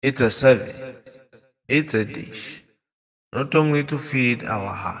It's a serving, it's a dish, not only to feed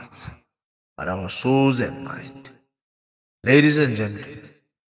our hearts, but our souls and mind. Ladies and gentlemen,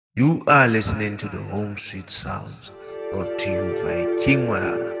 you are listening to the Home Sweet Sounds brought to you by King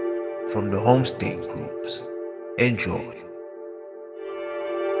Wadada from the Homestead groups. Enjoy.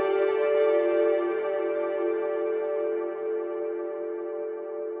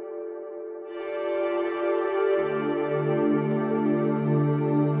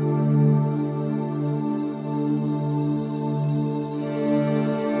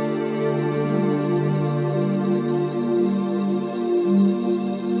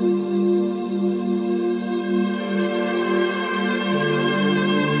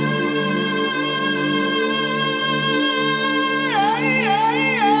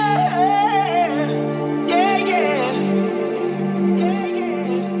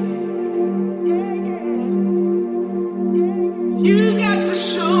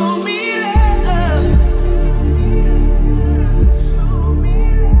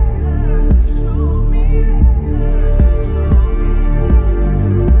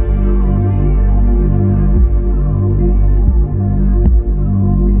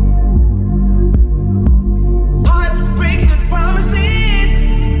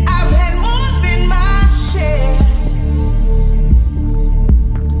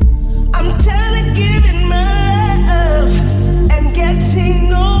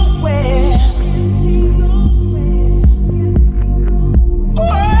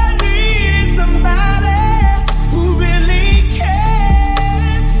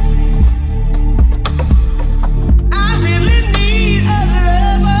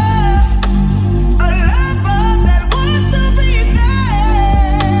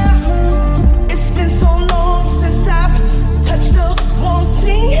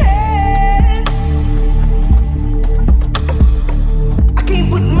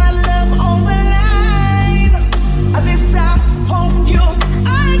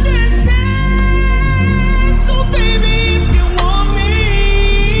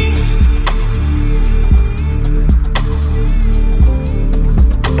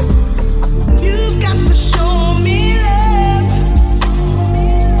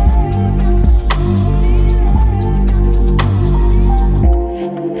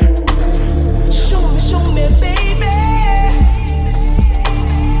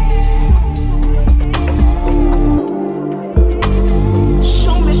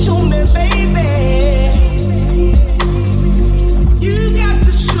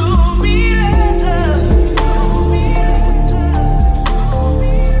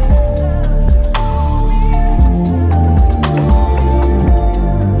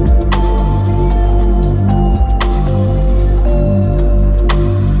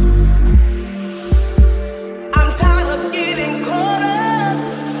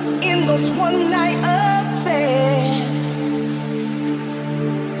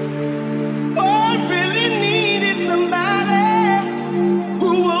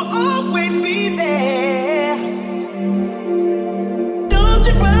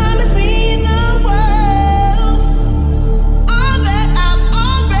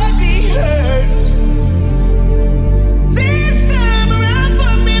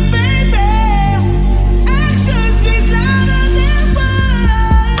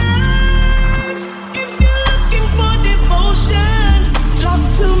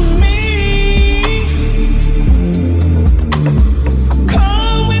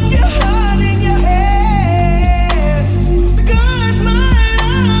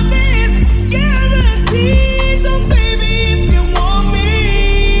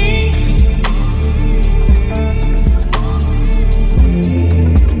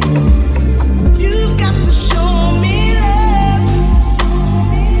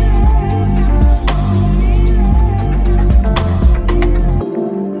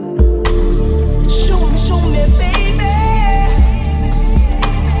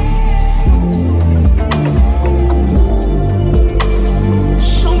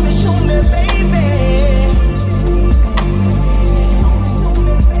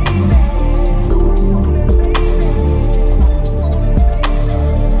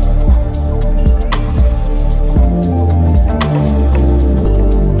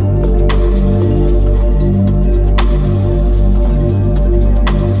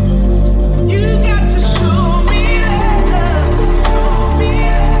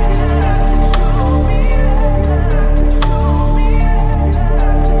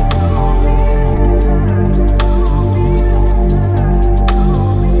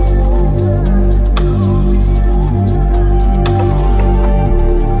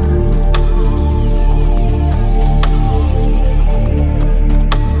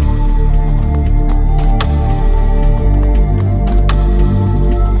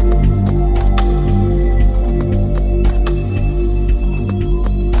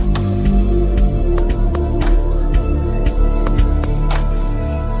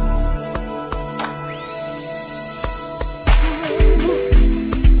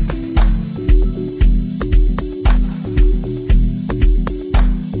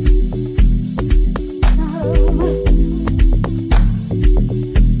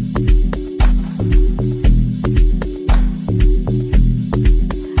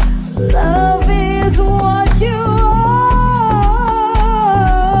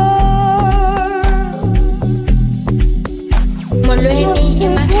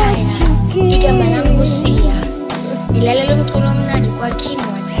 ubushiya ilalela umculo omnandi kwaKing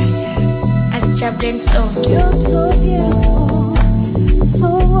Wadada asijabuleni sonke. You're so beautiful, so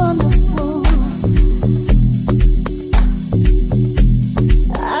wonderful.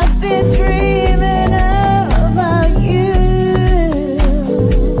 I've been dreaming about you.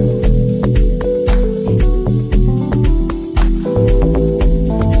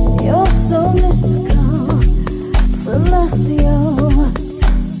 You're so mystical, celestial.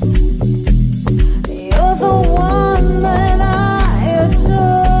 You're the one that I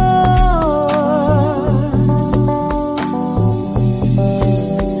adore.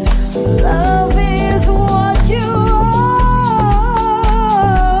 Love is what you are.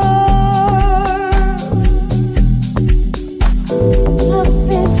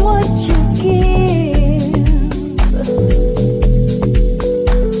 Love is what you give.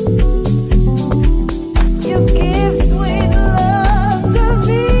 You give sweet love to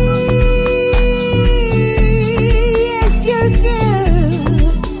me. Yes, you do.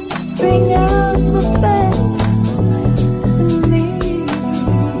 Bring out the best in me.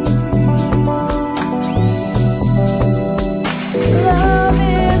 Love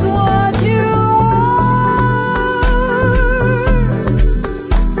is what you are,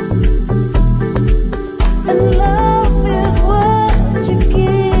 and love is what you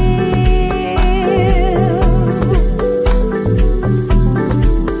give.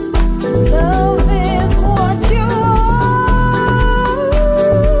 Love is what you are,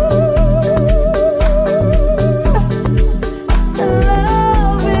 and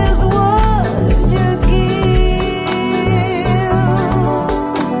love is what you give.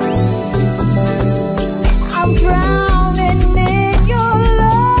 I'm drowning in your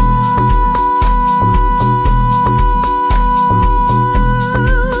love.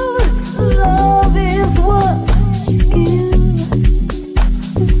 Love is what you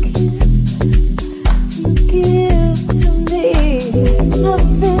give to me.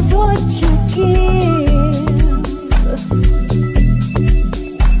 Love is what you give.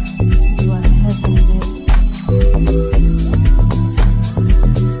 You are heavenly.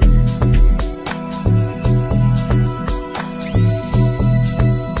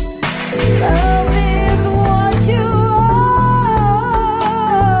 Love is what you are.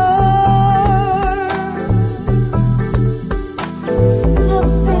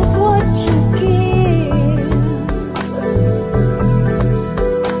 Love is what you give.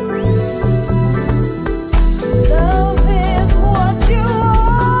 Love is what you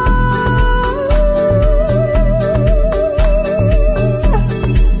are.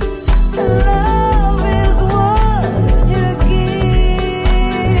 Love is what you give.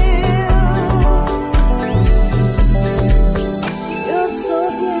 You're so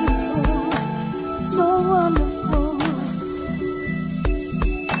beautiful, so wonderful.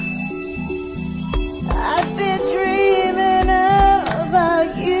 I've been dreaming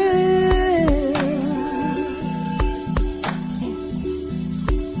about you.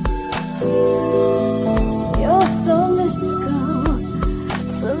 You're so mystical,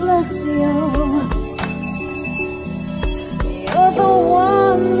 celestial. You're the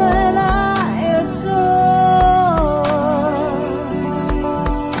one that I adore.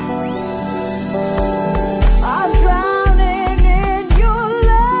 I'm drowning in your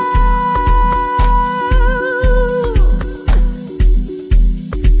love.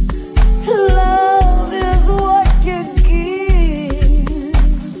 Love is what you give.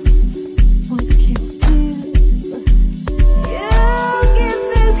 What you give. You give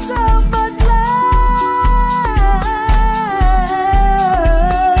me so much love.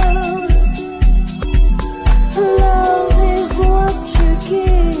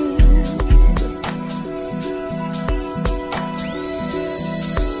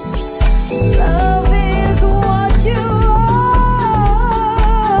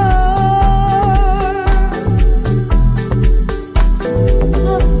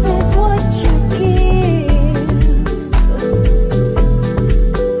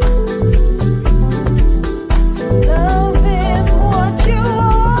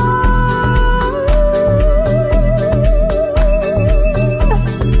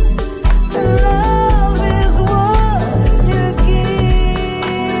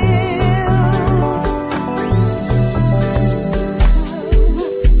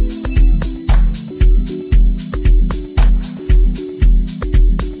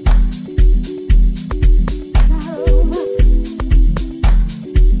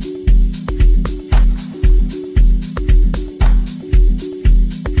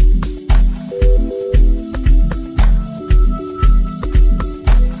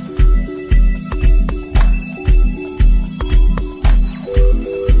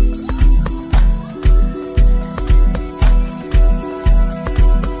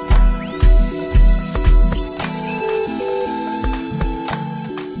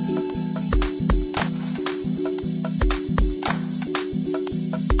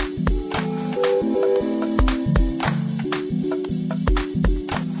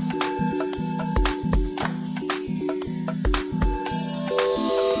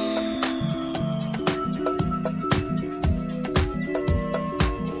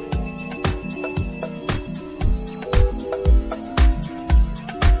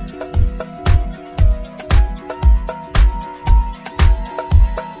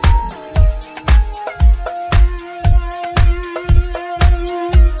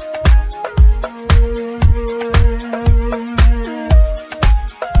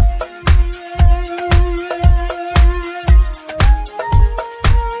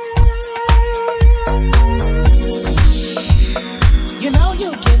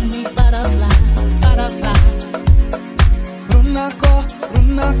 me butterflies, butterflies. Runako,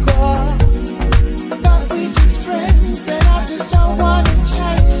 runako. But we just friends, and I just don't wanna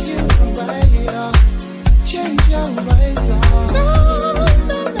chase you away. Change your ways, no, no,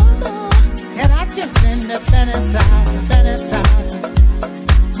 no, no. And I just end up fantasizing, fantasizing.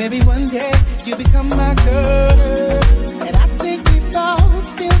 Maybe one day you become my girl, and I think we both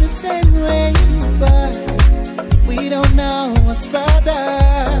feel the same way, but we don't know what's further.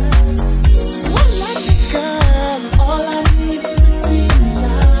 One like me, girl, all I need is a green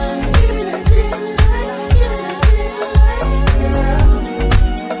light. Give me that green light, give me that green light, girl.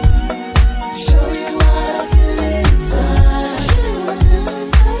 Show you what I feel inside. Show you what I feel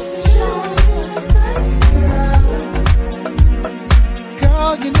inside. Show you what I feel inside, girl.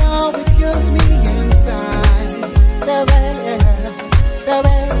 Girl, you know it kills me inside. The way it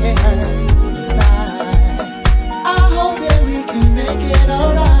hurts inside. I hope that we can make it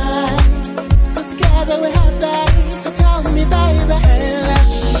alright. 'Cause together we have that. So tell me, baby,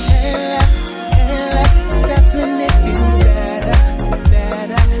 doesn't it feel better,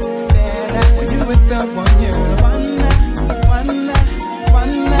 better, better when you with the one you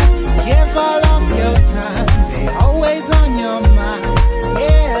wanna give all of your time. They always on your mind.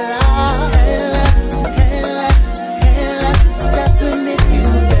 Yeah, doesn't it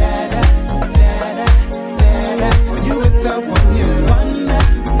feel better, better, better when you with the one you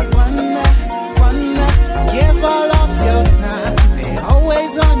wanna give all of your time. They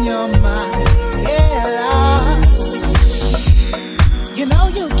always on your mind. Yeah, you know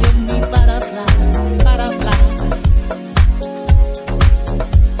you give me butterflies, butterflies.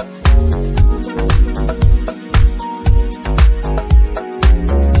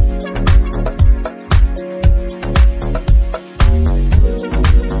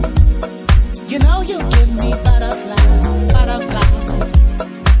 You know you give me butterflies, butterflies.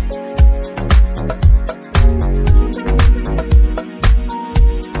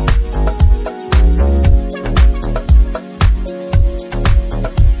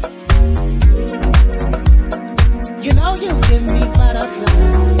 You know you give me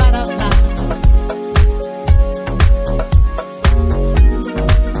butterflies, butterflies.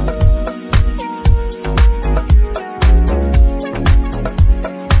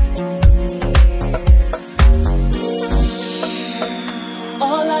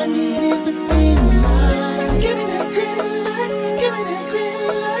 All I need is a green light. Give me that green light. Give me that green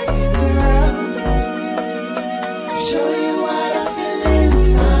light, girl. Show you what I feel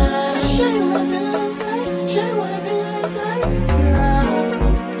inside. Show you what I feel inside. Show you what I feel inside, girl.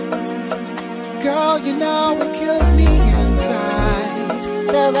 Girl, you know it kills me inside.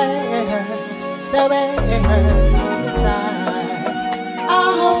 The way it hurts, the way it hurts inside. I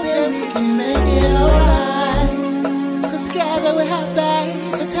hope that we can make it alright. 'Cause together we have that.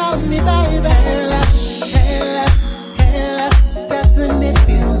 So tell me, baby, doesn't it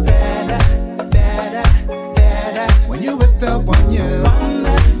feel better, better, better when you with the one you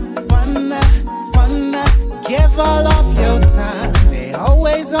wanna give all of your time. They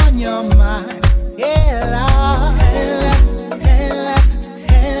always on your mind. Yeah,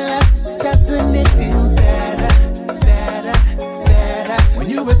 doesn't it feel better, better, better when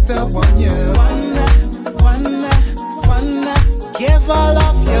you with the one you wanna give all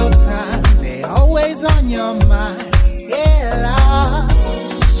of your time. They always on your mind. Yeah,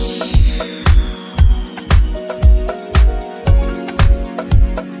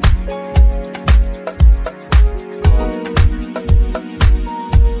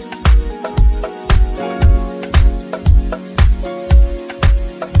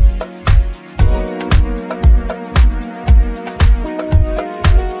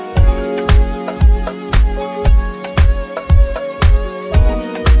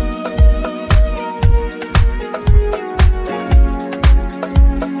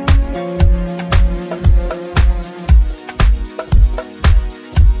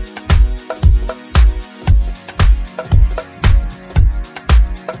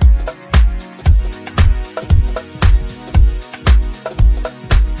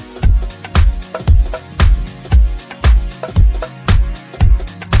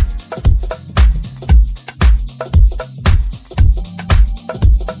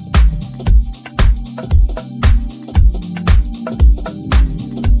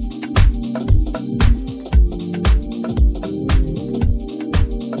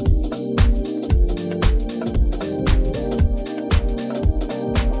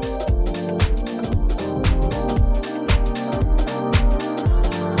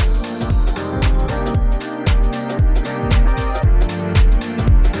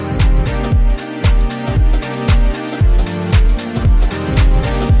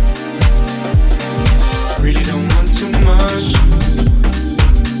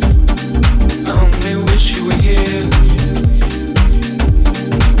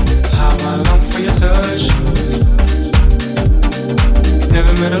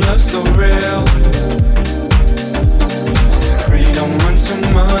 love so real. Really don't want too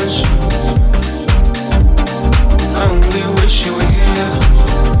much. I only wish you were here.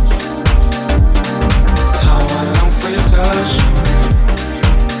 How I long for your touch.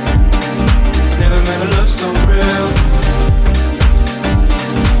 Never met a love so real.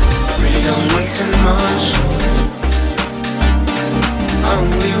 Really don't want too much. I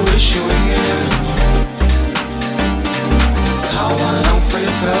only wish you were here. How I long for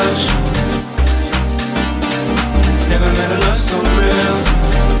your touch. Never met a love so real.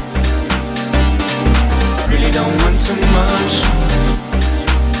 Really don't want too much.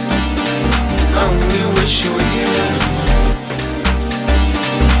 I only wish you were here.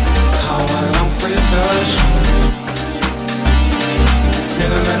 How I long for your touch.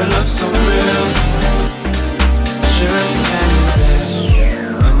 Never met a love so real. Just hang there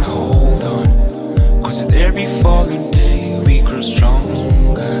and hold on, 'cause with every falling day we grow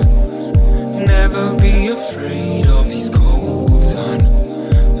stronger. Never be afraid of these cold times.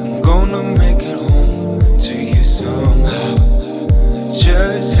 I'm gonna make it home to you somehow.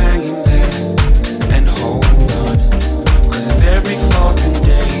 Just hanging there and hold on, 'cause with every falling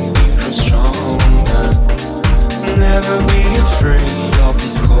day we grow stronger. Never be afraid of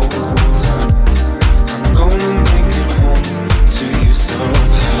these cold times. I'm gonna make it home to you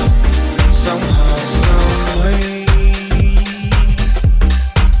somehow. Somehow, some way.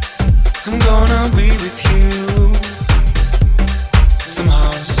 I'm gonna be with you.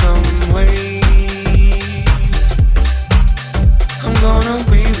 Somehow, some way. I'm gonna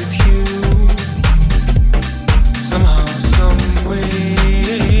be with you. Somehow, some way.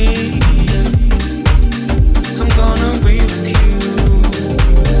 I'm gonna be with you.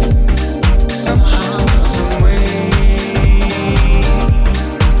 Somehow, some way.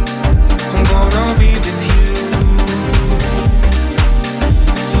 I'm gonna be with you.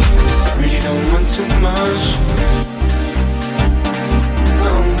 Really don't want too much. I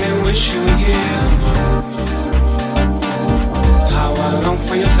only wish you were here. How I long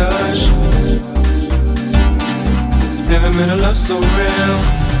for your touch. Never met a love so real.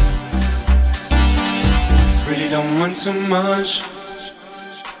 Really don't want too much.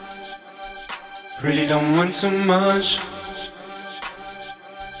 Really don't want too much.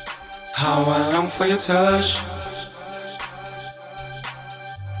 How I long for your touch.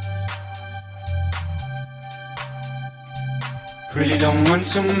 Really don't want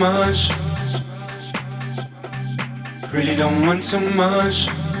too much. Really don't want too much.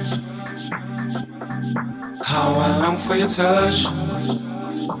 How I long for your touch.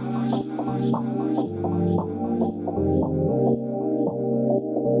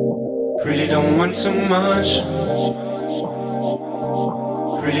 Really don't want too much.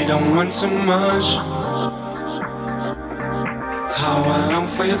 Really don't want too much. How I long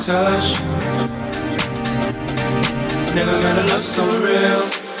for your touch. Never met a love so real.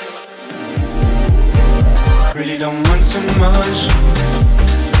 Really don't want too much.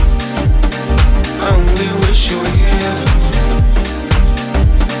 I only wish you were here.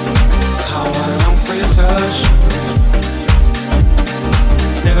 How I long for your touch.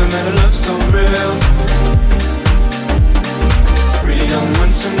 Never met a love so real. Really don't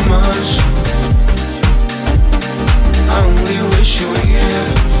want too much. I only wish you were here.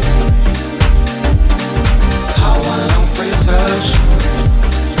 How I long for your touch.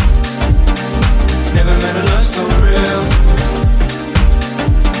 Never met a love so real.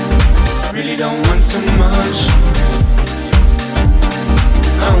 Really don't want too much.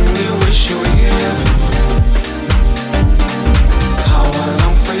 I only wish you were here. How I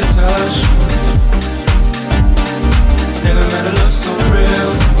long for your touch. Never met a love so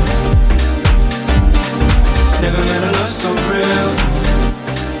real. Never met a love so real.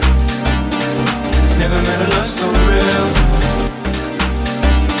 Never met a love so real.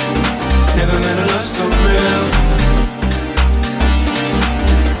 Never met a love so real.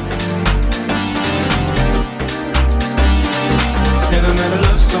 Never met a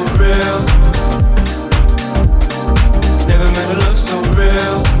love so real. Never met a love so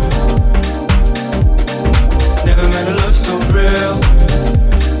real. Never met a love so real.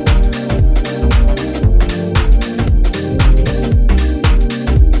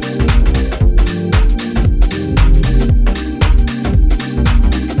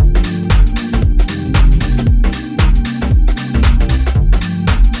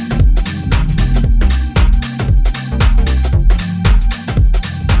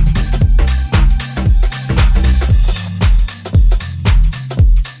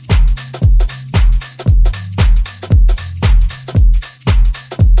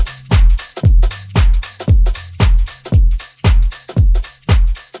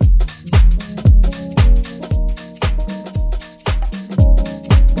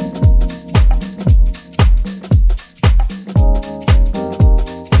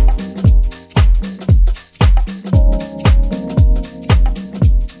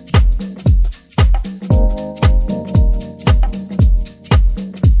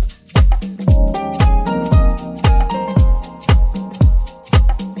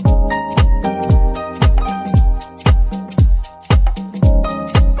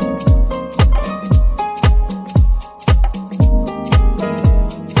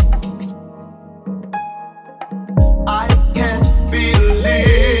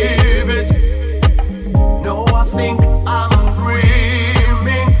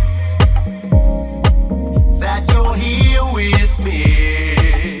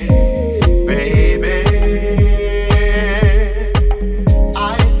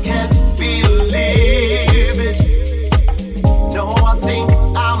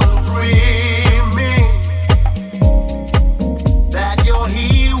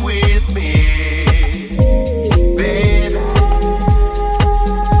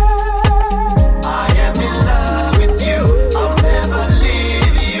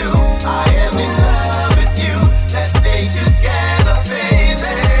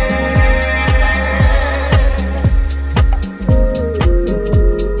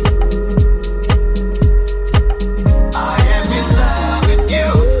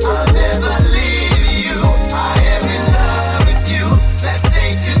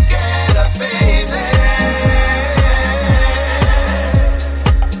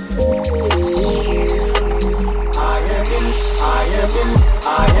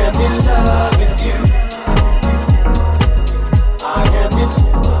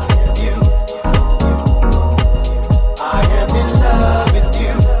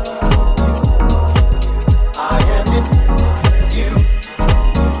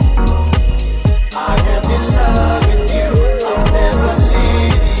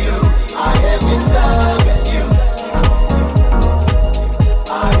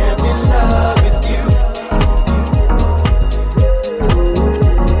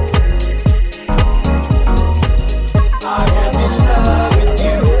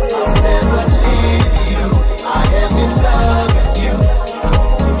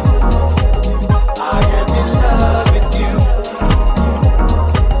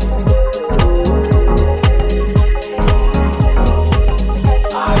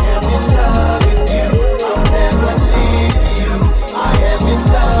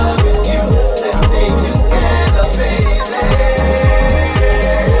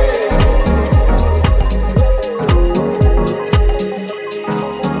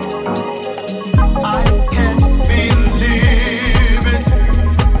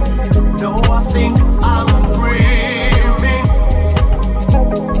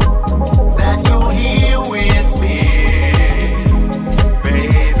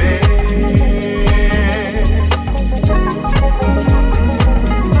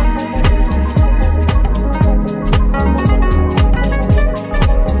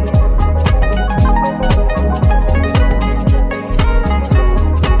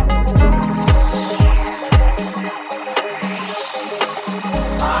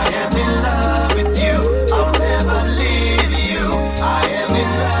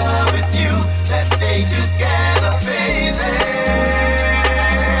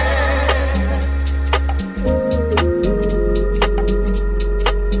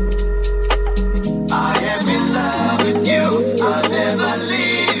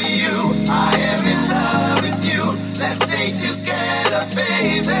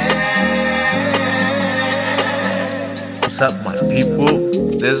 What's up, my people?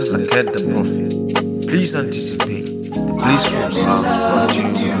 This is Laket the Prophet. Please anticipate the blissful sounds brought to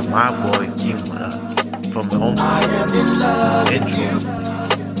you by my boy King Wadada from the Homestead. Enjoy.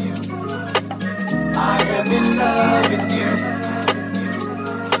 I am in love with you.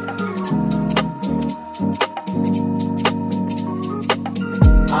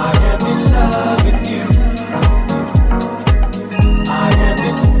 I am in love with you. I am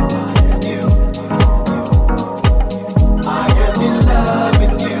in love with you. I am in love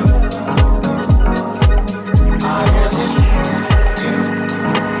with you. I am in love with you.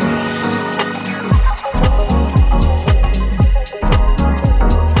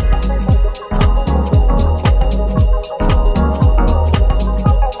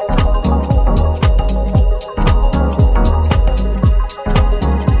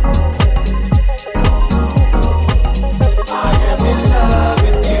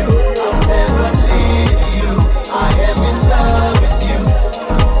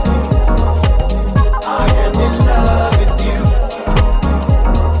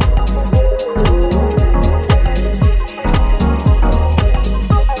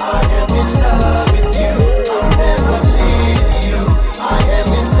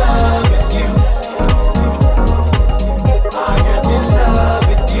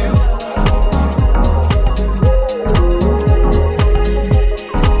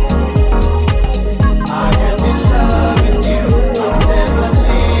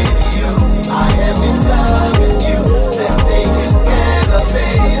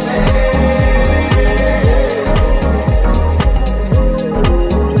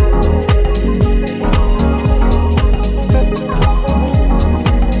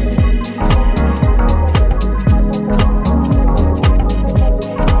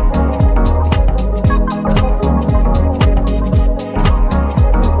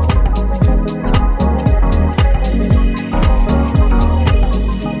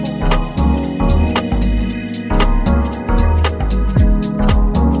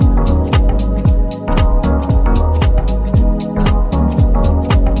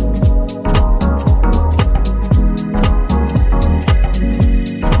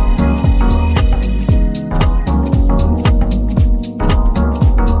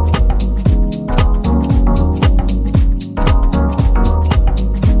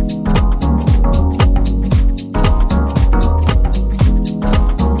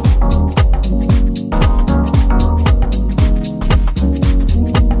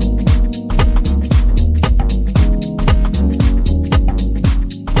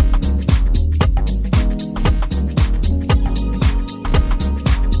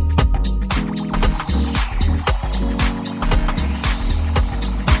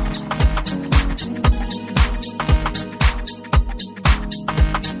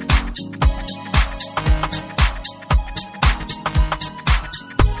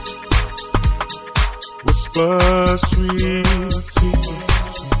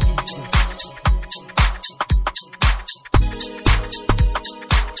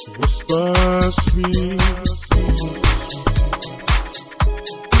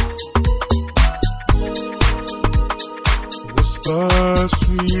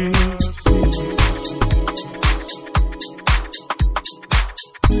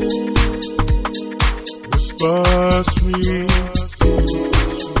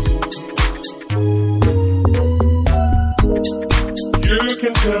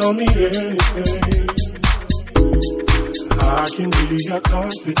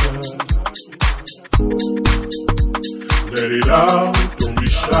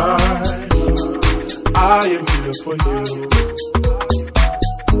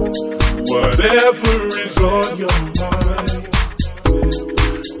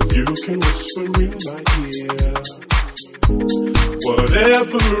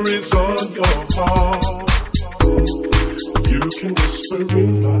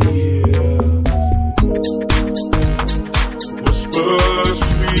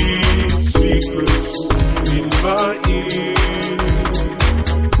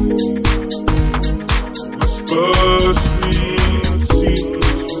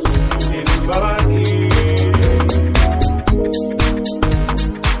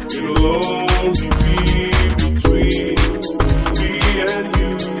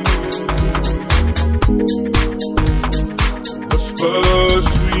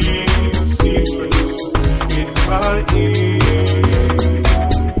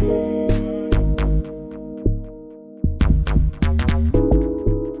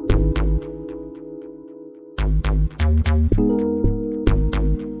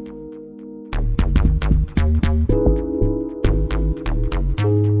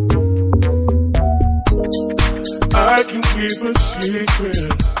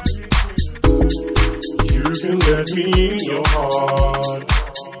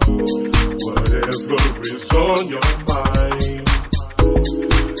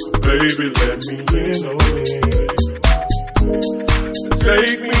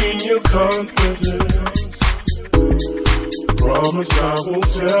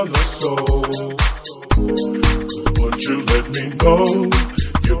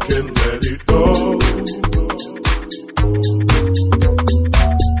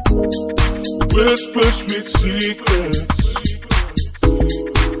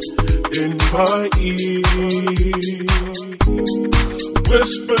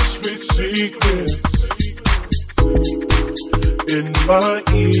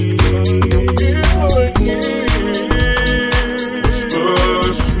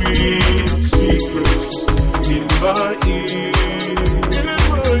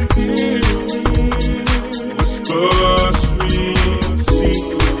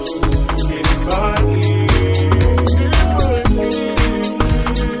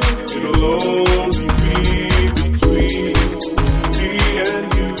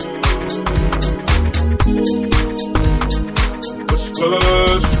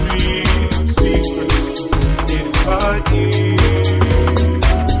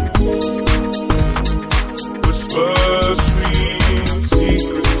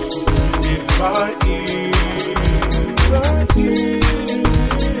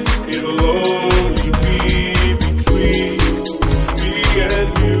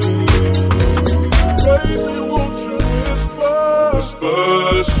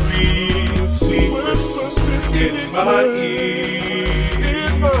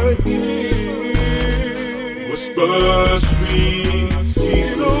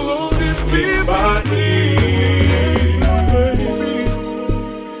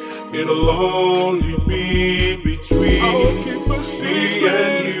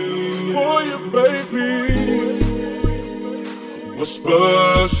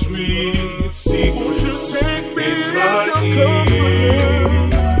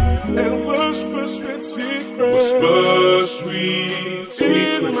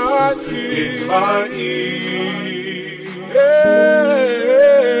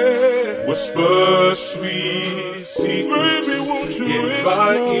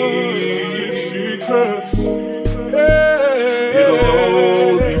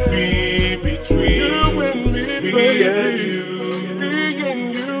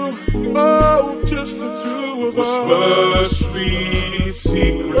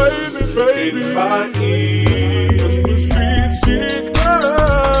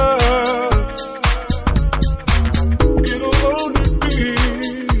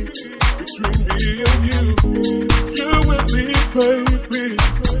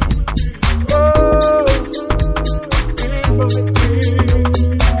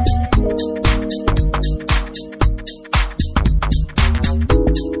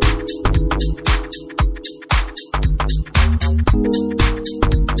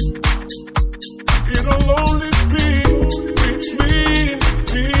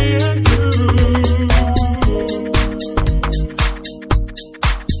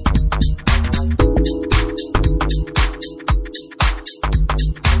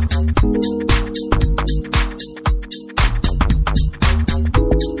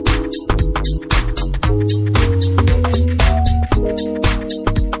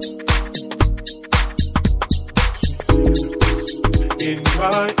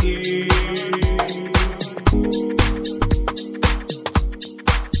 my ear.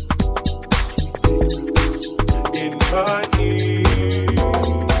 In my ear.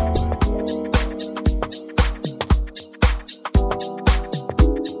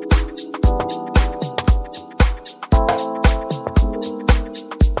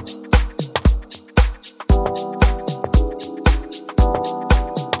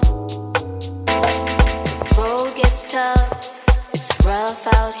 Road gets tough, it's rough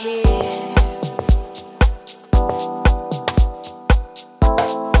out here.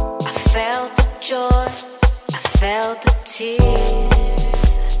 I felt the joy, I felt the tears.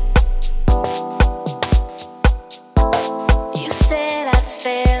 You said I'd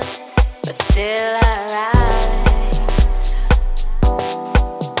fail, but still I rise.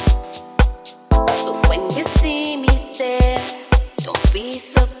 So when you see me there, don't be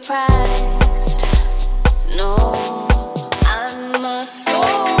surprised. No, I'm a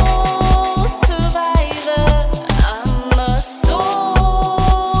soul survivor. I'm a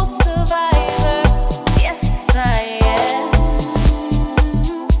soul survivor. Yes, I am.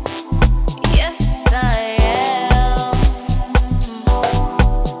 Yes, I am.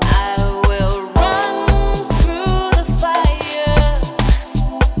 I will run through the fire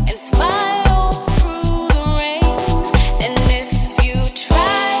and smile through the rain. And if you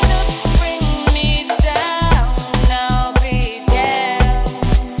try to bring me down, I'll be down.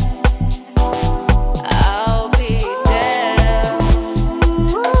 I'll be down.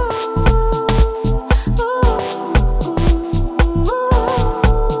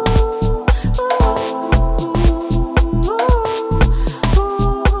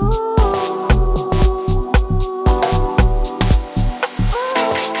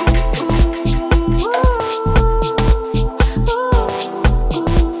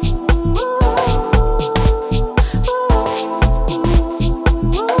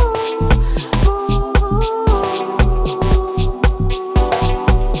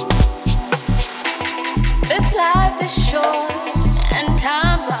 This life is short and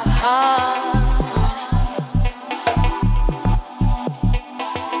times are hard.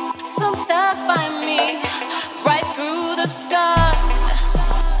 Some stuck by me right through the start.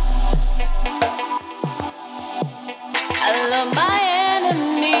 I love my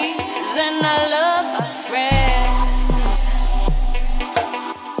enemies and I love my friends.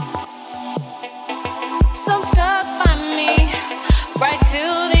 Some stuck by me right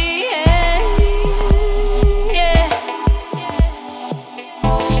till the end. Yeah.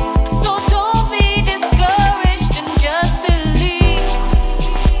 So don't be discouraged and just believe.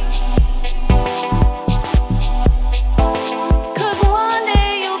 'Cause one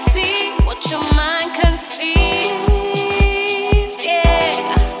day you'll see what your mind conceives.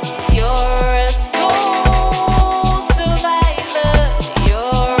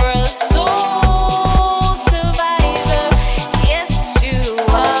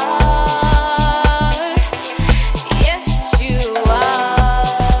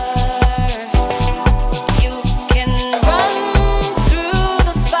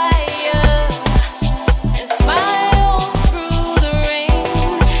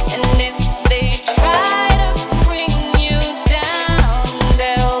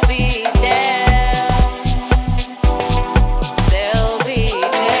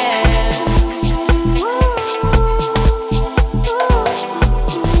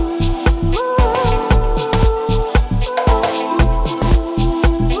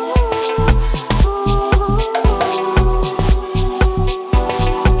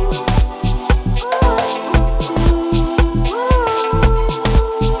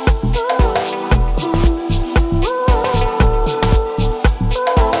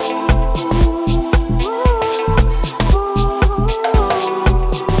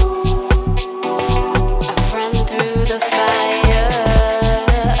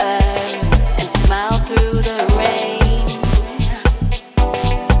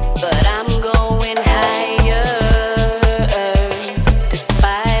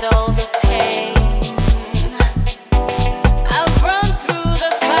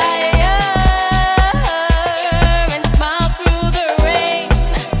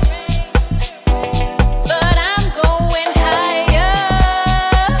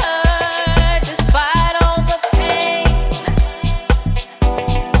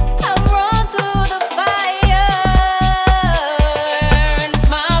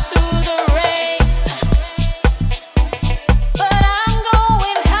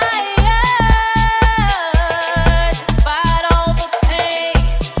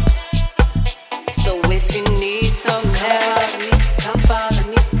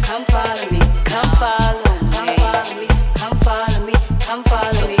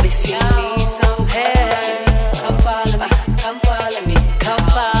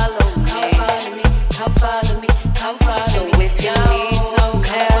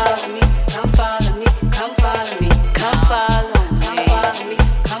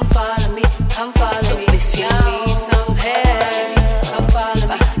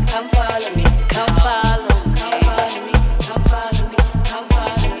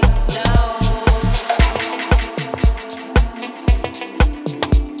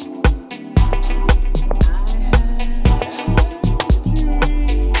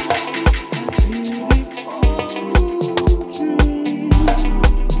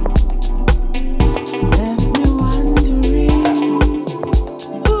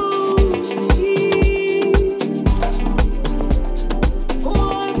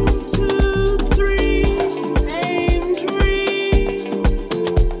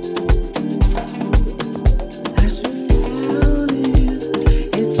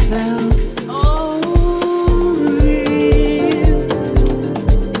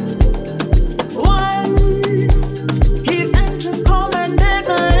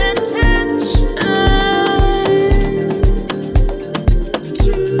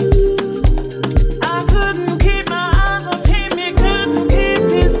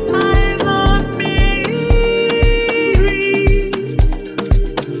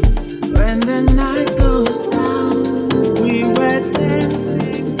 the night goes down, we were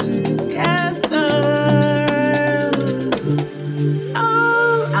dancing together.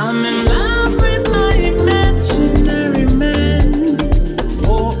 Oh, I'm in love with my imaginary man.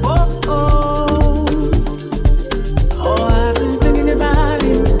 Oh, oh, oh. Oh, I've been thinking about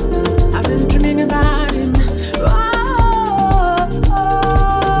him. I've been dreaming about him. Oh,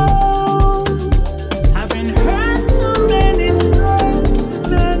 oh. I've been hurt too many times, too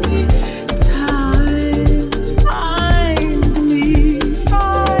many times. Find me,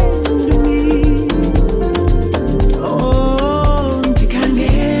 find me. Oh,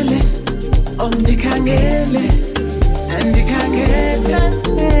 ndikangele, oh ndikangele, ndikangele.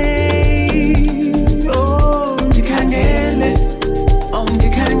 Oh, ndikangele, oh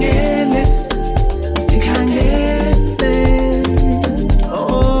ndikangele, ndikangele.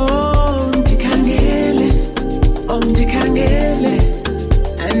 Oh, ndikangele, oh ndikangele,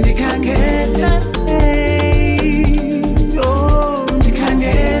 ndikangele. Oh,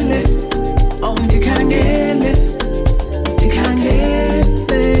 ndikangele, oh ndikangele,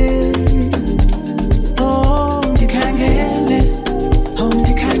 ndikangele. Oh, ndikangele, oh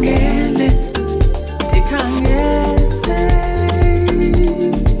ndikangele,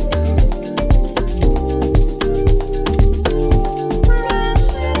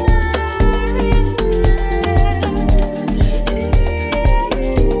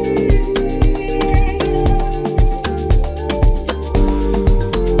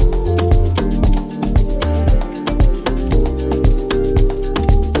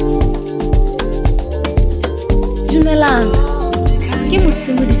 Dumelang, ke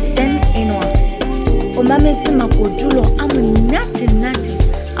mosimu di sen enwa. O mametse makodulo a monate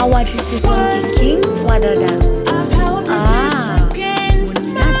a wa tlisetswang ke King Wadada. I've held his lips against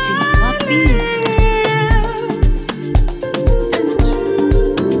monate wa pele. and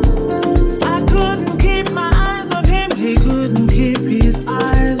I couldn't keep my eyes off him. He couldn't keep his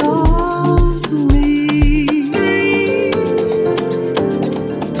eyes off me.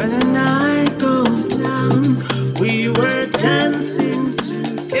 When the night goes down, we were dancing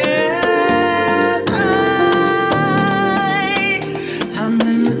together. I'm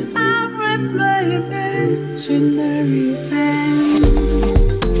in love with my imaginary man.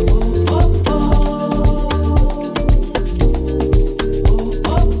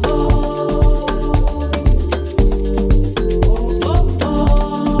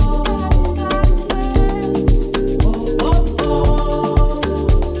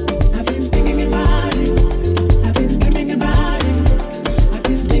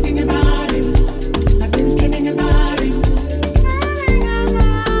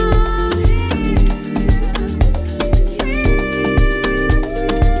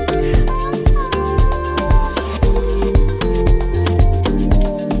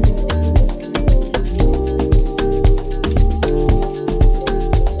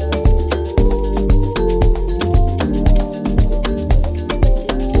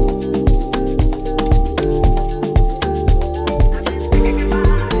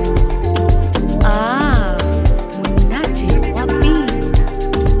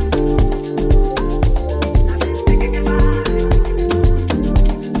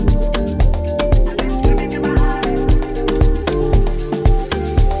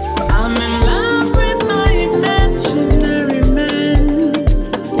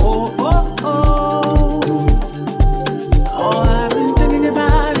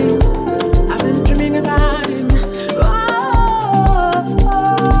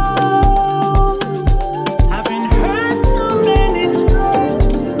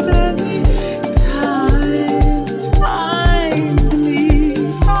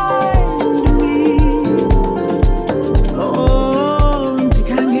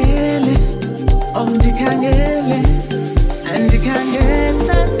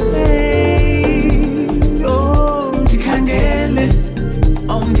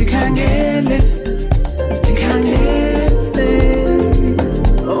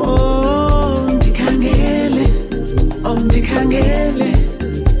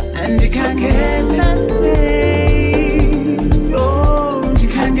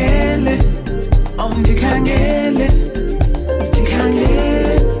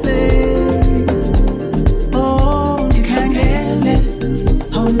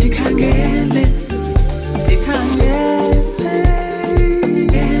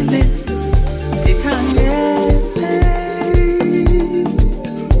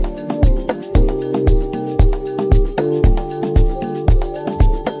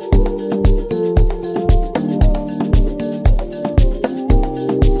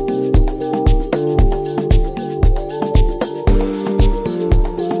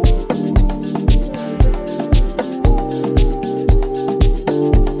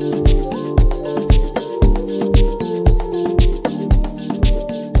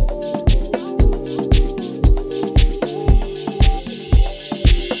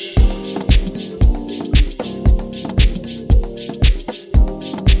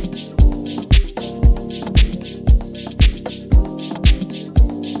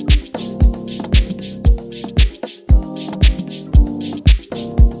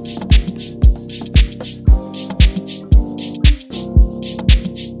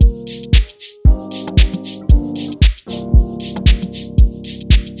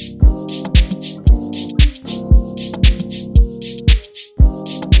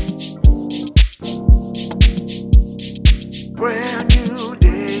 brand new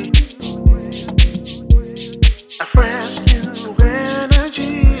day, a fresh new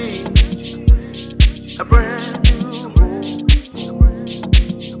energy, a brand new hope,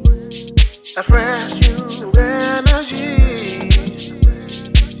 a fresh new energy,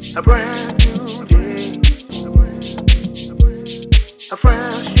 a brand new day, a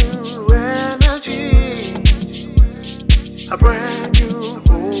fresh new energy, a brand new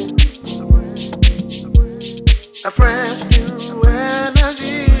hope, a fresh new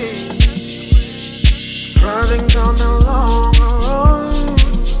energy. Driving down the long road,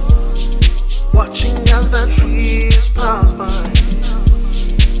 watching as the trees pass by,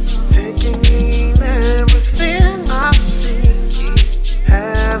 taking in everything I see,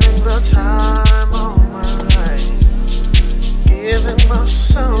 having the time of my life, giving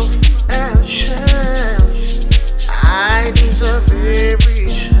myself a chance. I deserve every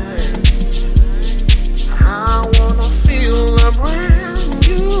chance. I wanna feel a brand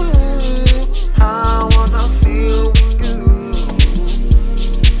new. I wanna feel you.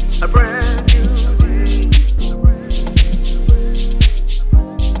 A brand new day.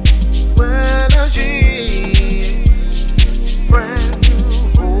 Energy. Brand new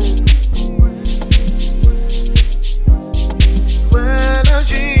hope.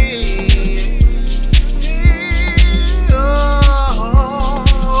 Energy.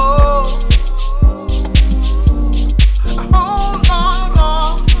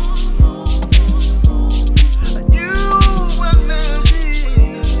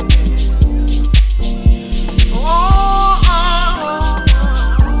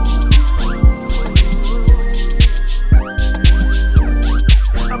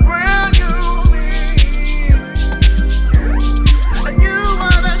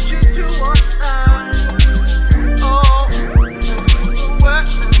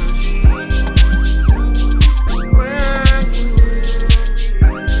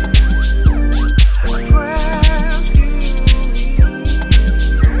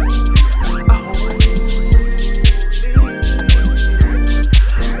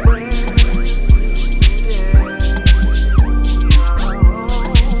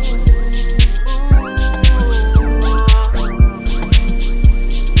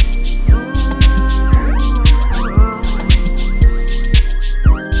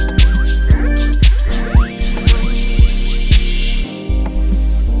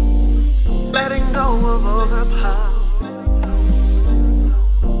 Letting go of all the power,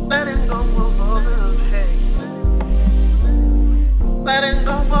 letting go of all the pain, letting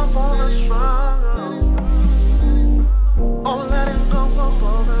go of all the struggle, oh, letting go of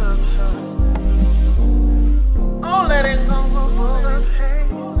all the hurt, oh, letting go of all the pain,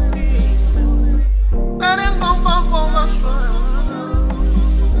 letting go of all the struggle,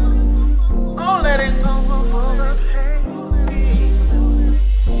 oh, letting go of all the pain,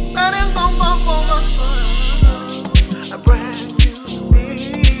 letting go of all the struggle, a brand new me.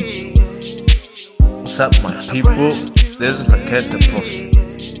 What's up, my people? This is Laket the Prophet.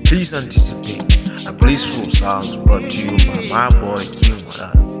 Please anticipate and blissful sounds brought to you by my boy King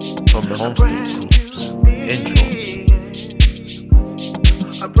Wadada from the Homestead groups. Enjoy.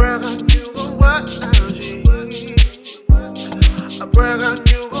 A brother knew what energy, a brother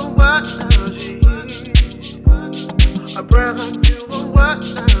knew what energy, a brother knew what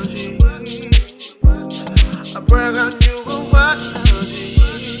energy, a brother knew what energy,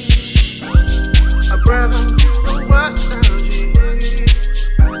 a brother knew what energy,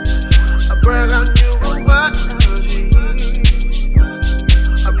 a brother knew what energy,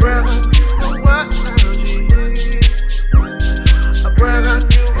 a brother knew what energy, a brother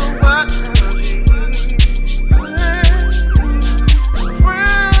knew what energy.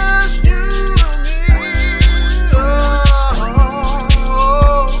 Fresh new.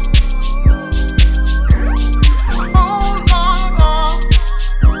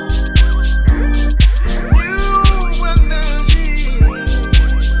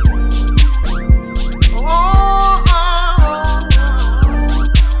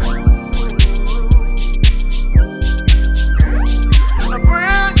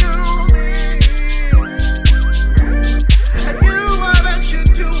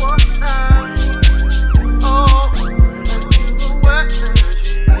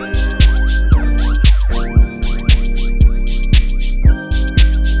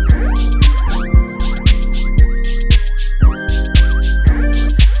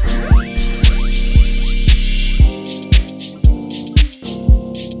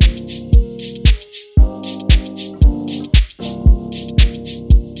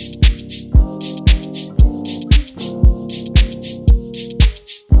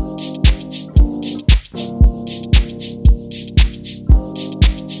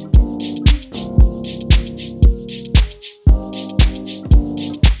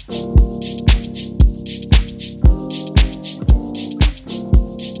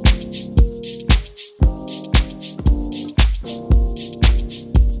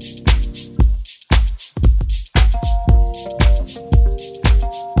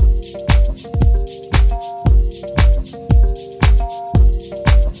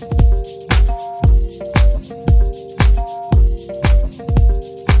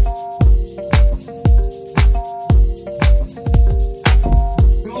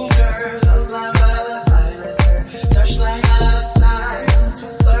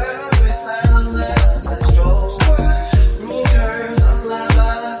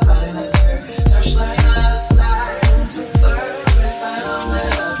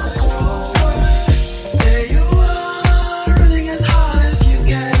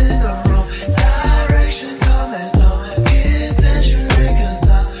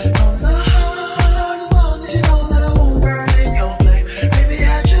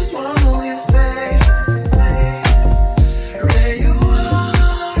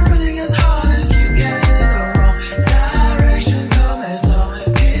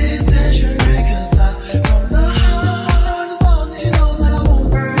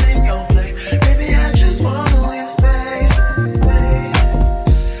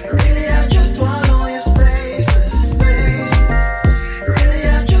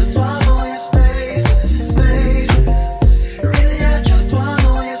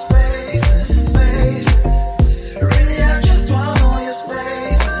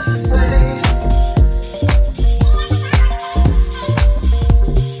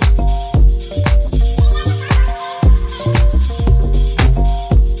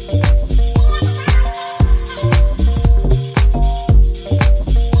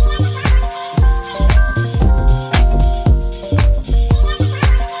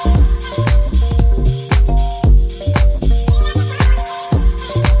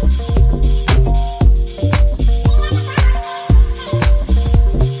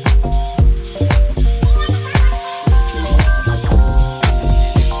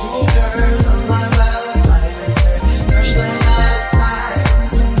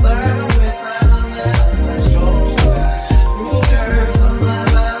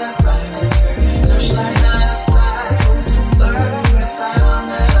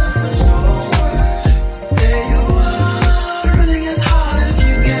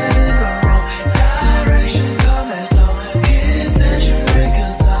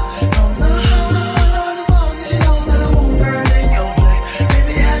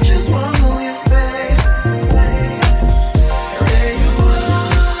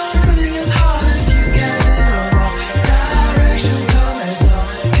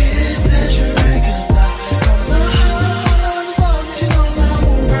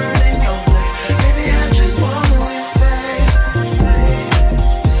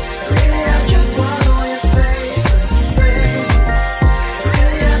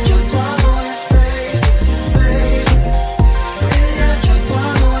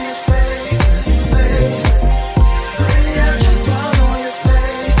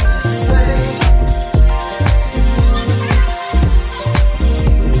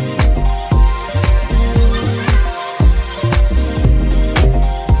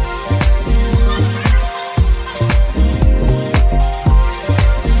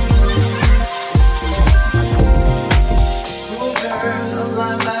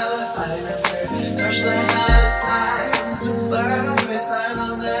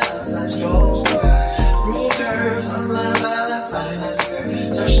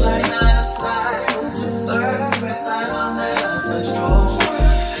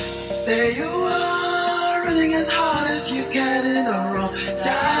 as hard as you can in the wrong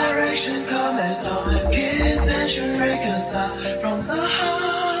direction. Come, let's talk. Intention reconcile from the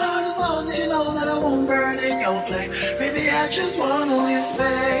heart. As long as you know that I won't burn in your flame. Baby, I just want on your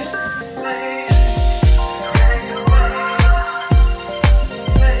face.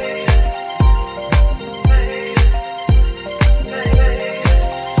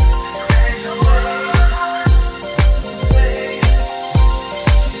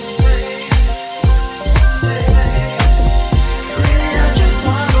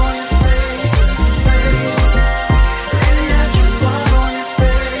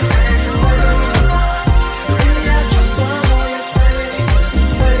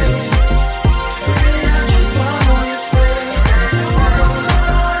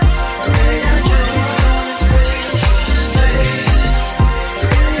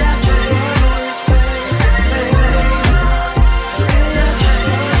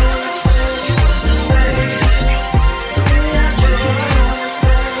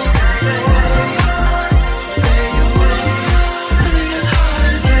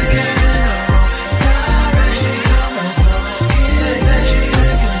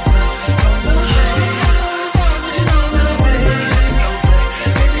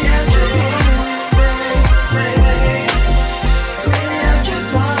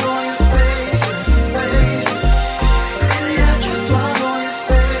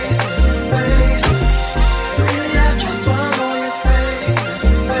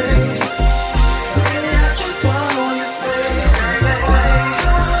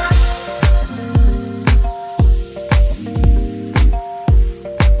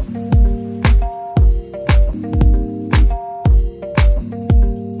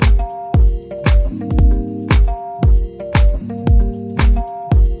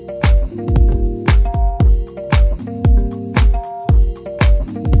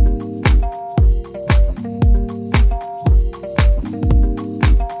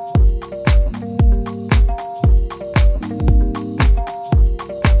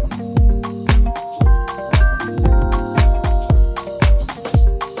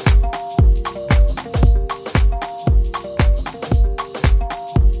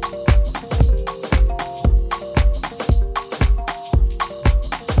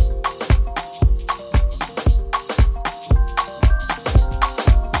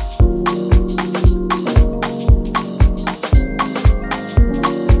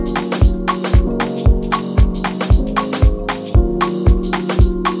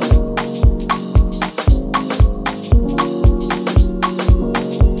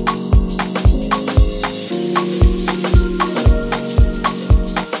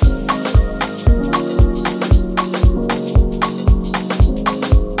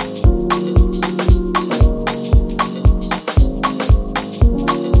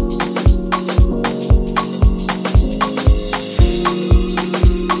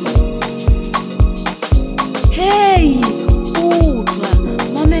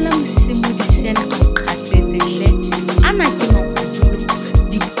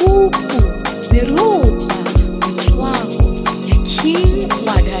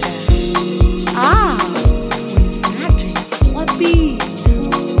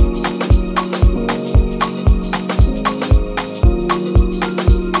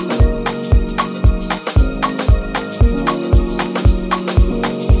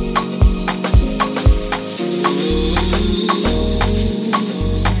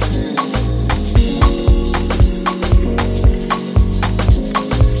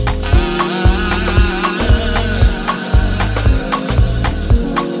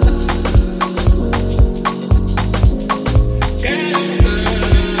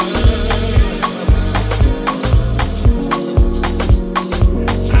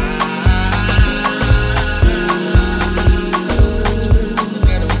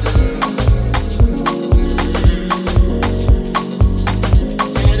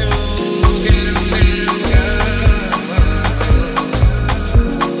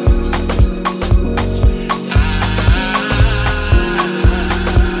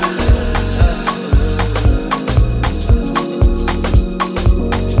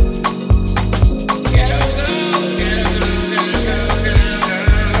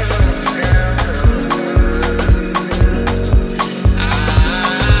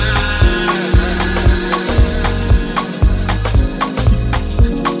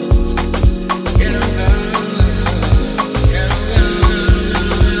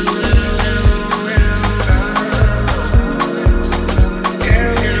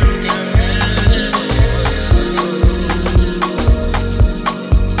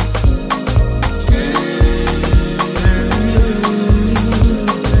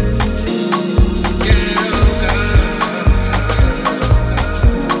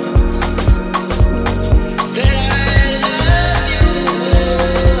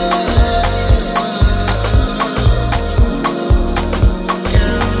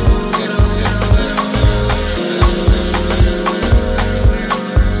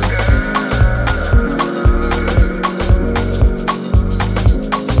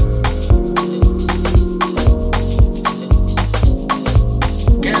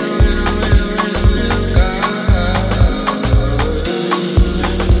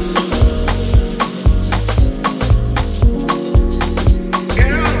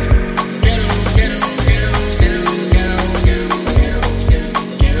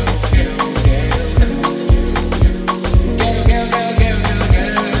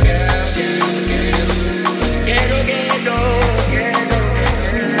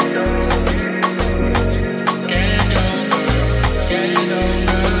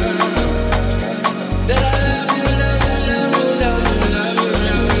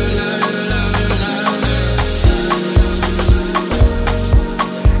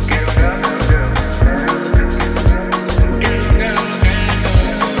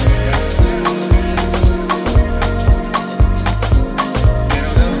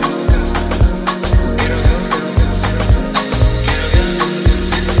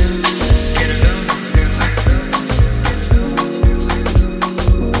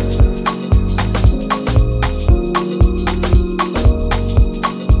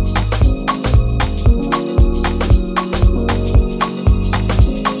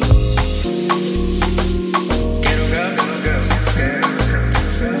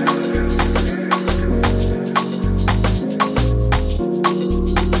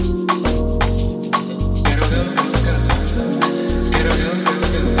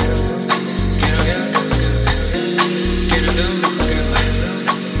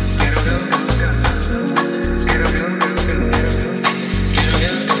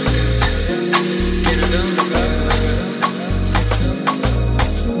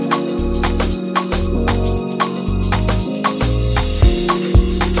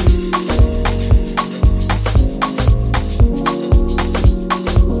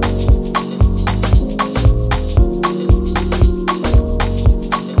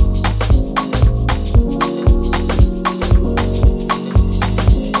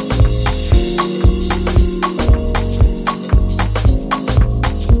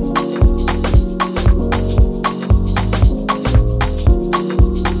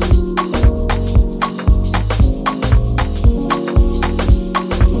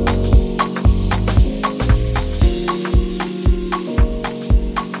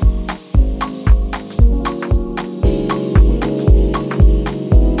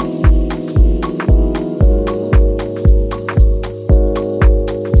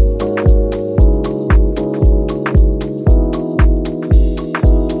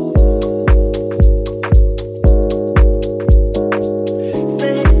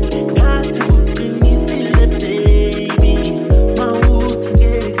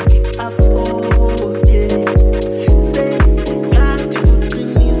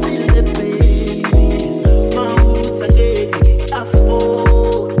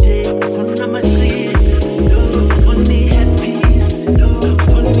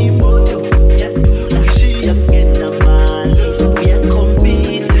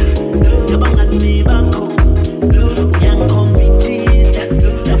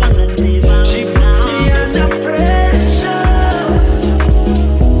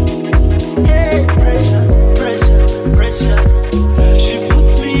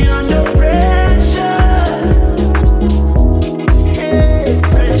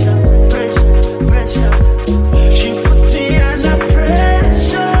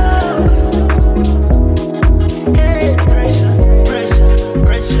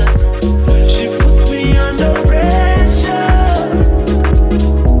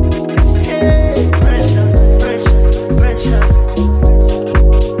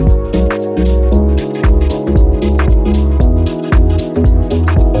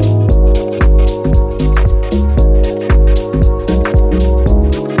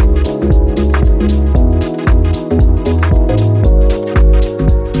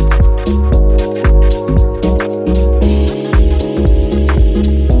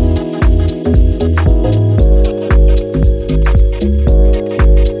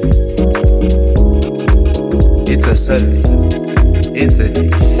 a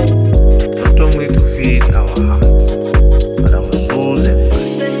dish, not only to feed our hearts, but our souls and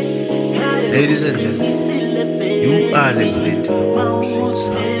minds. Ladies and gentlemen, you are listening to the warm sweet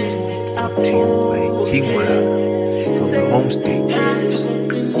sounds brought to you by King Wadada from the Homestead.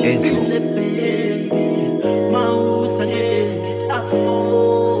 Enjoy.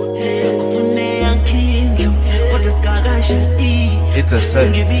 It's a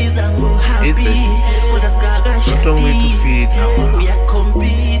service, it's a dish, not only to feed our hearts,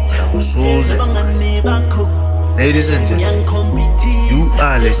 but our souls and minds. Ladies and gentlemen, you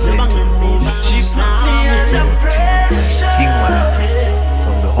are listening to the warm sweet sounds brought to you by King Wadada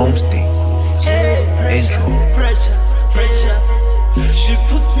from the Homestead. Enjoy. She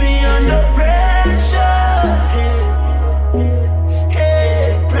puts me under pressure.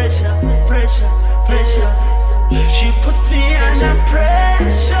 Pressure. She puts me under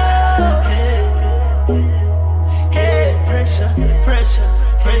pressure.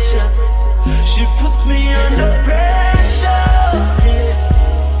 Pressure. She puts me under pressure.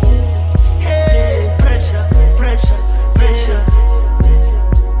 Pressure.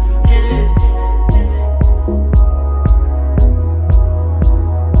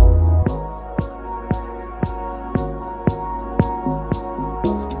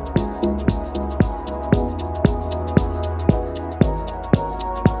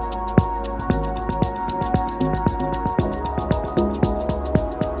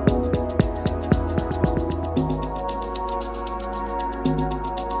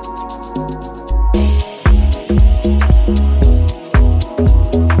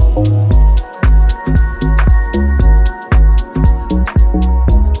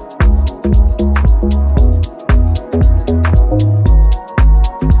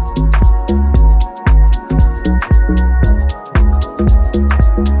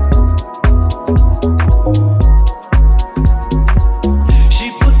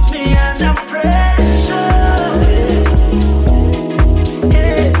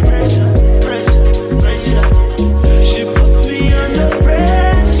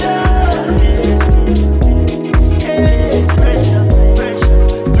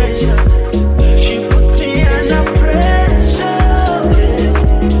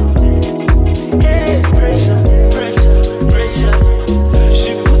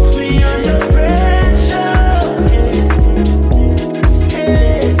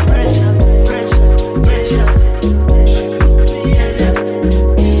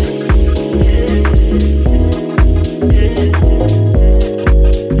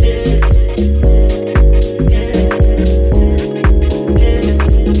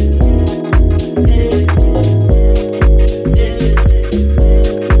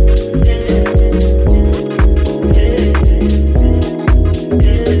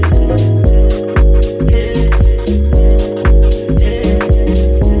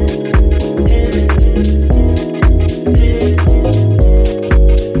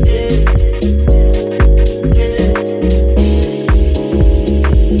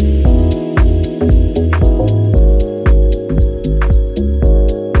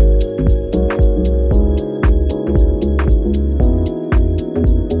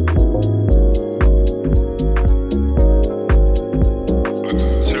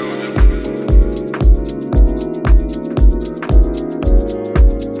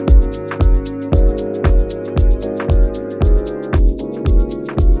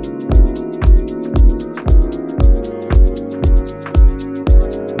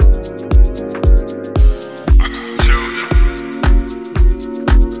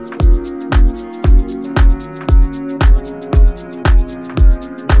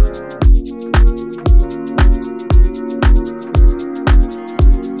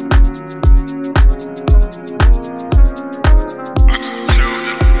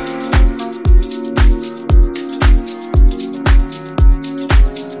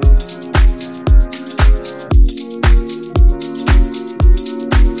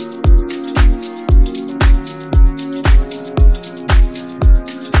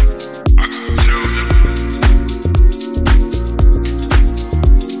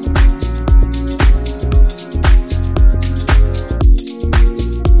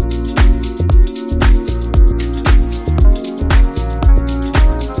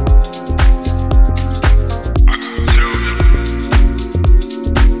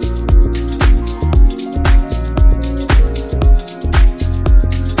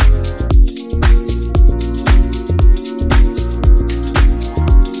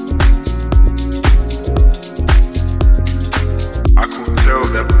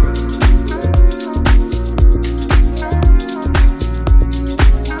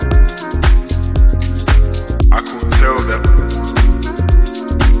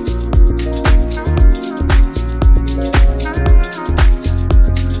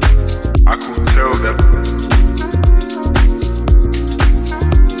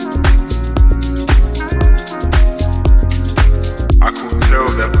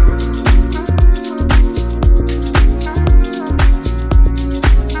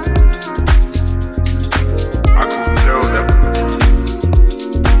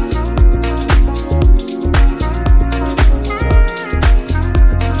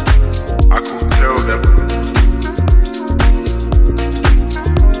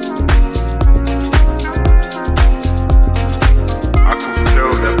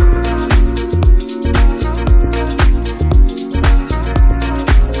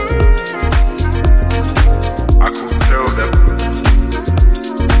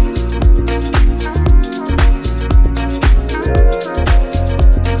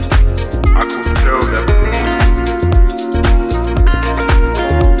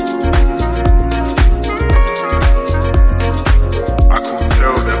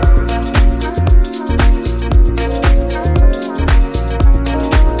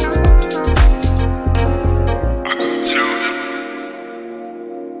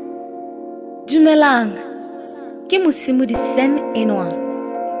 Dumelang, ke Mosimo di sen enwa.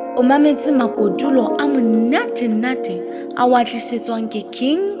 O mametse makodulo a monate a wa tlisetswang ke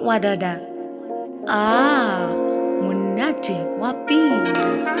King Wadada. Monate wa pina.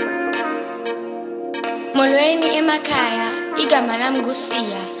 Molweni emakhaya, igama lami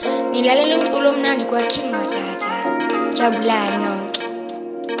nguSiya. Nilalela umculo omnandi kwaKing Wadada. Jabulani nonke.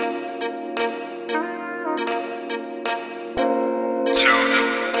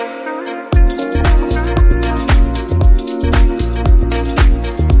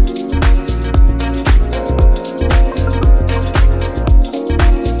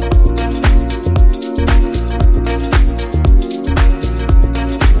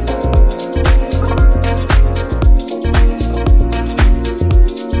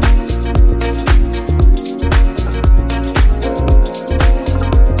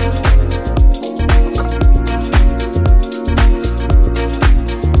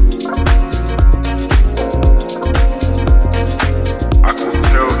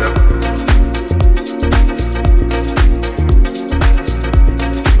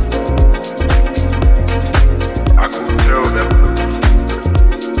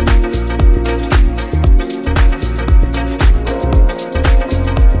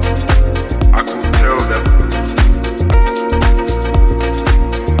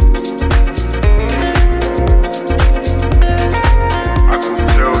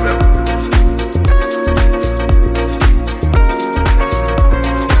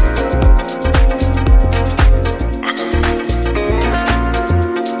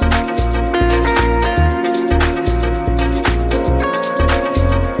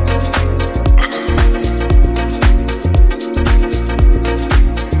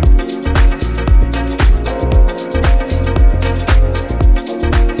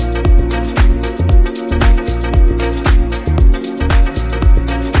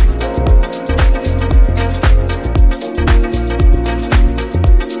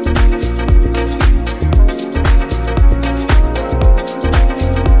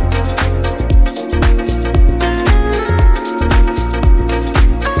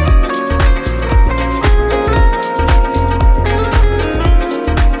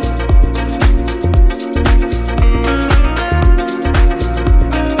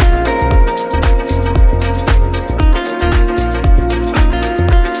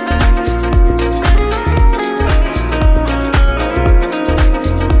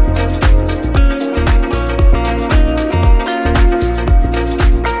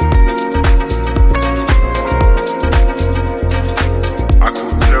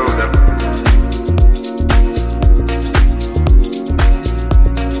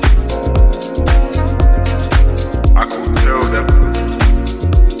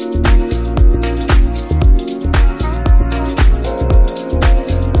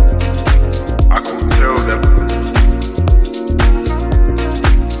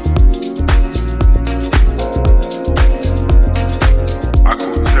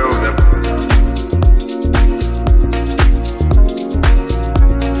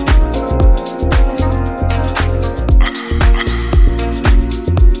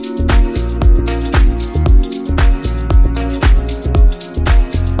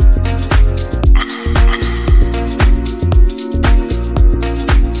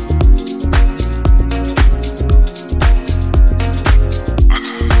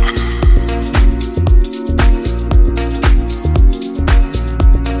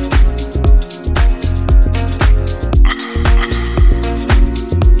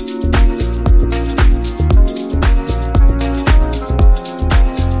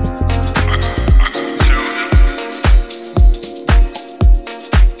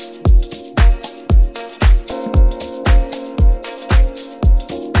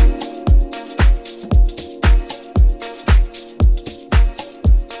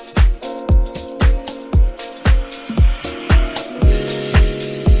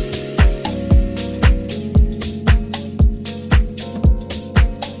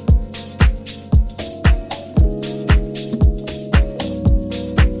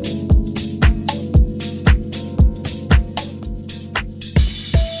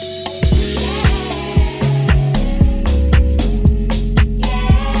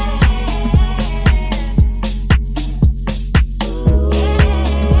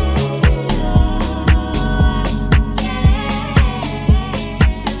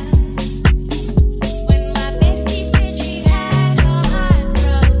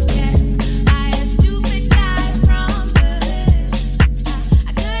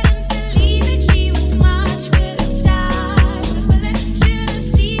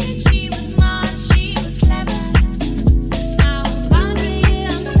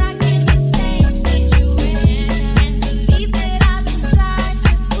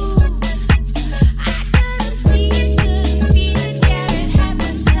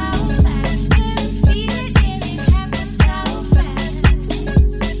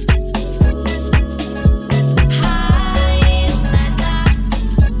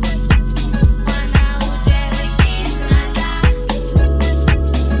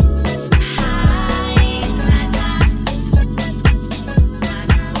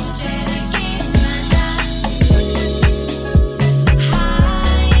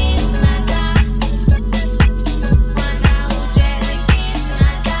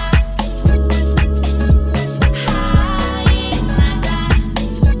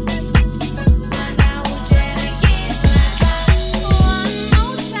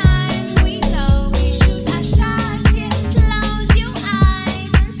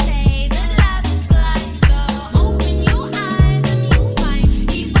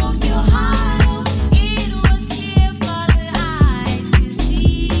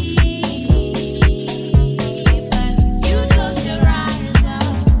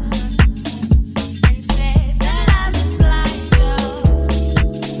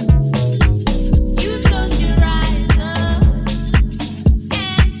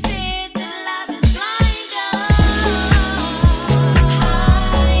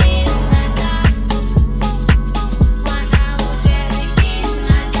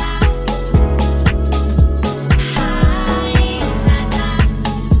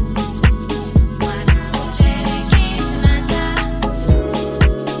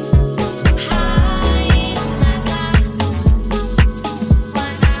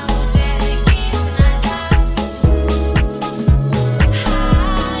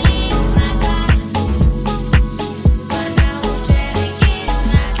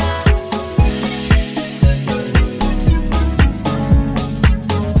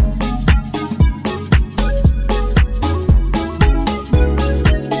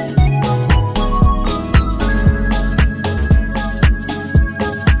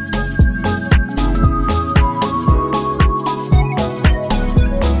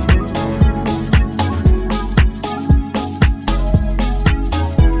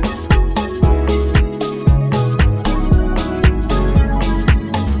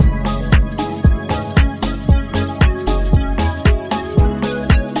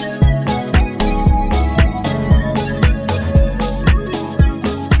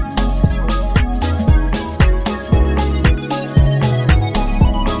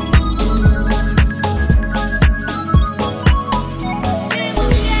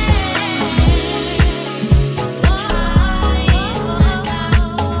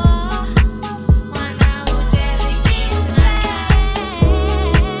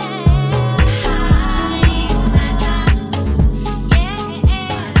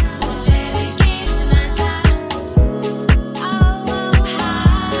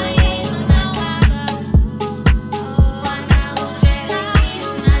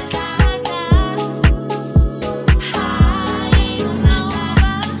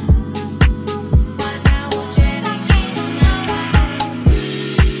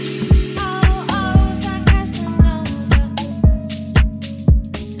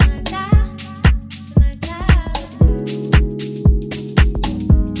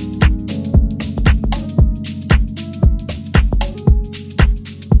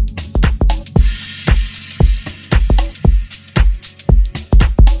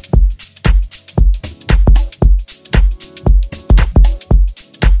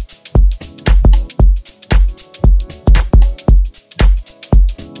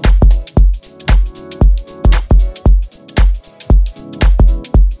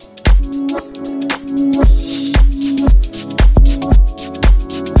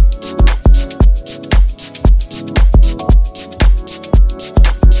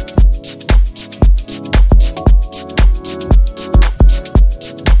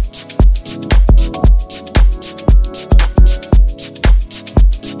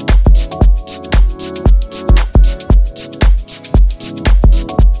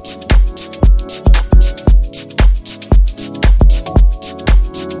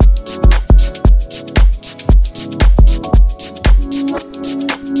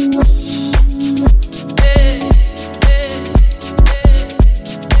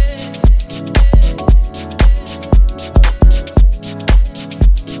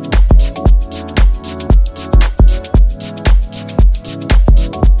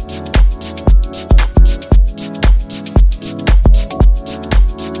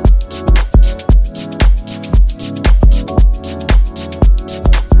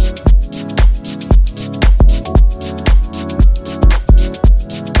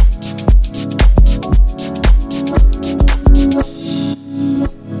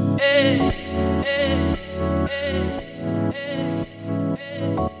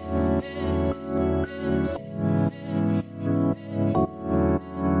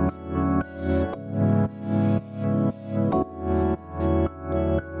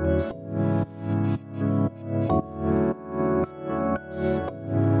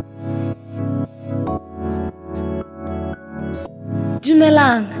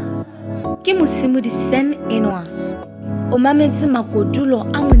 Dumelang, ke Musiq di sen enwa. O mametse makodulo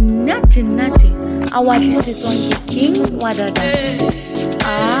a monate a wa tlisetswang ke King Wadada.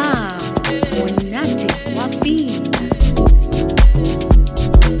 Monate wa pina.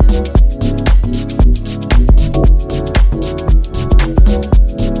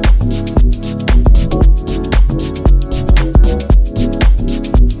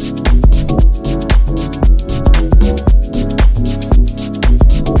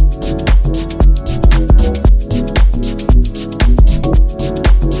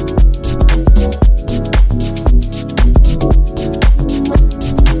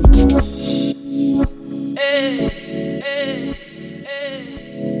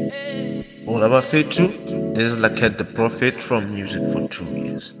 Fetu, this is Laket the Prophet from Musiq for 2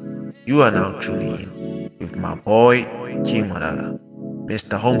 years. You are now tuning in with my boy King Wadada,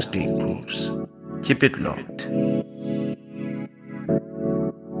 Mr. Homestead Grooves. Keep it locked.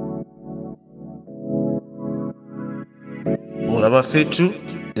 Fetu,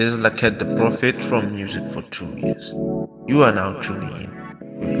 this is Laket the Prophet from Musiq for 2 years. You are now tuning in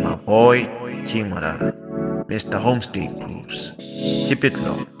with my boy King Wadada, Mr. Homestead Grooves. Keep it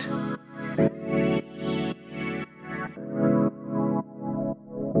locked.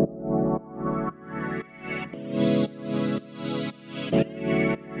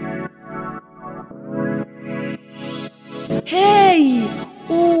 Hey,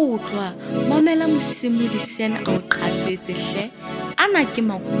 utlwa mamela Musiq di sen a o qatsetse hle. Ana ke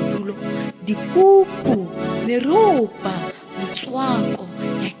makudulo, dikuku, meropa, motswako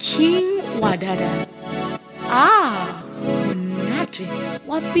ya King Wadada. Monate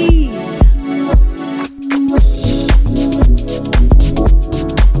wa pina.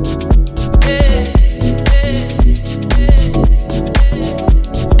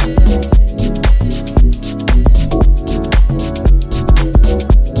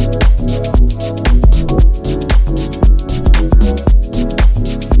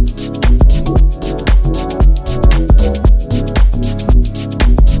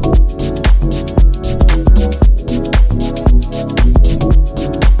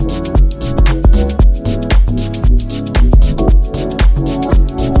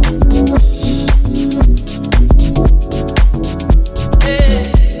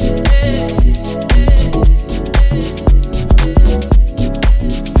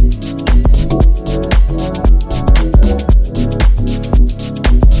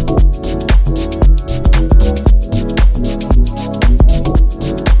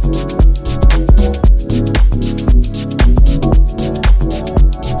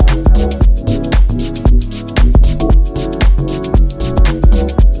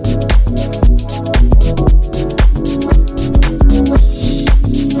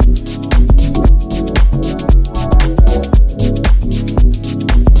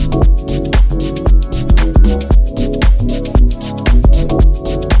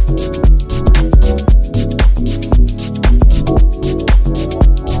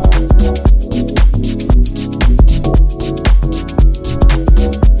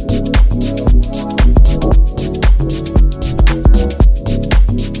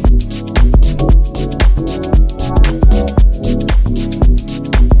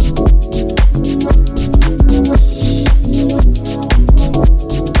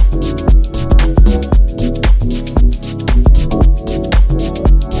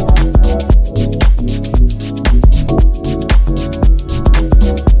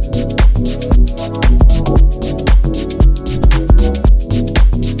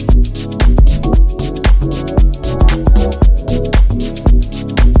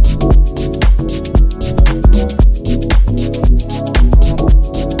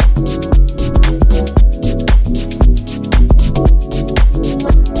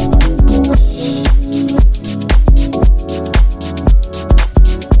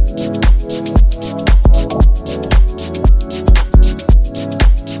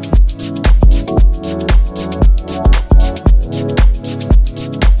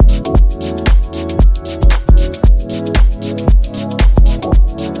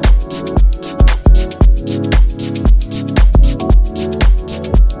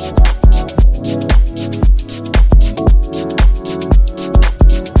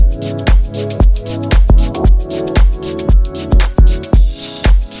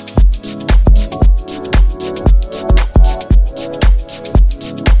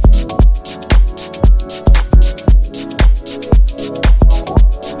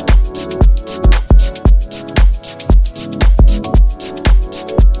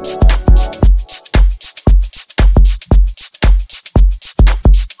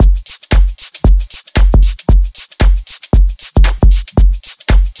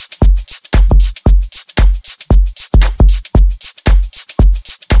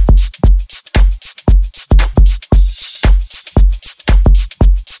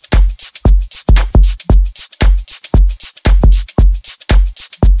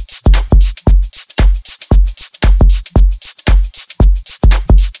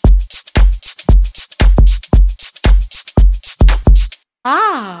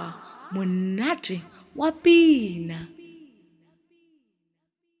 monate wa pina.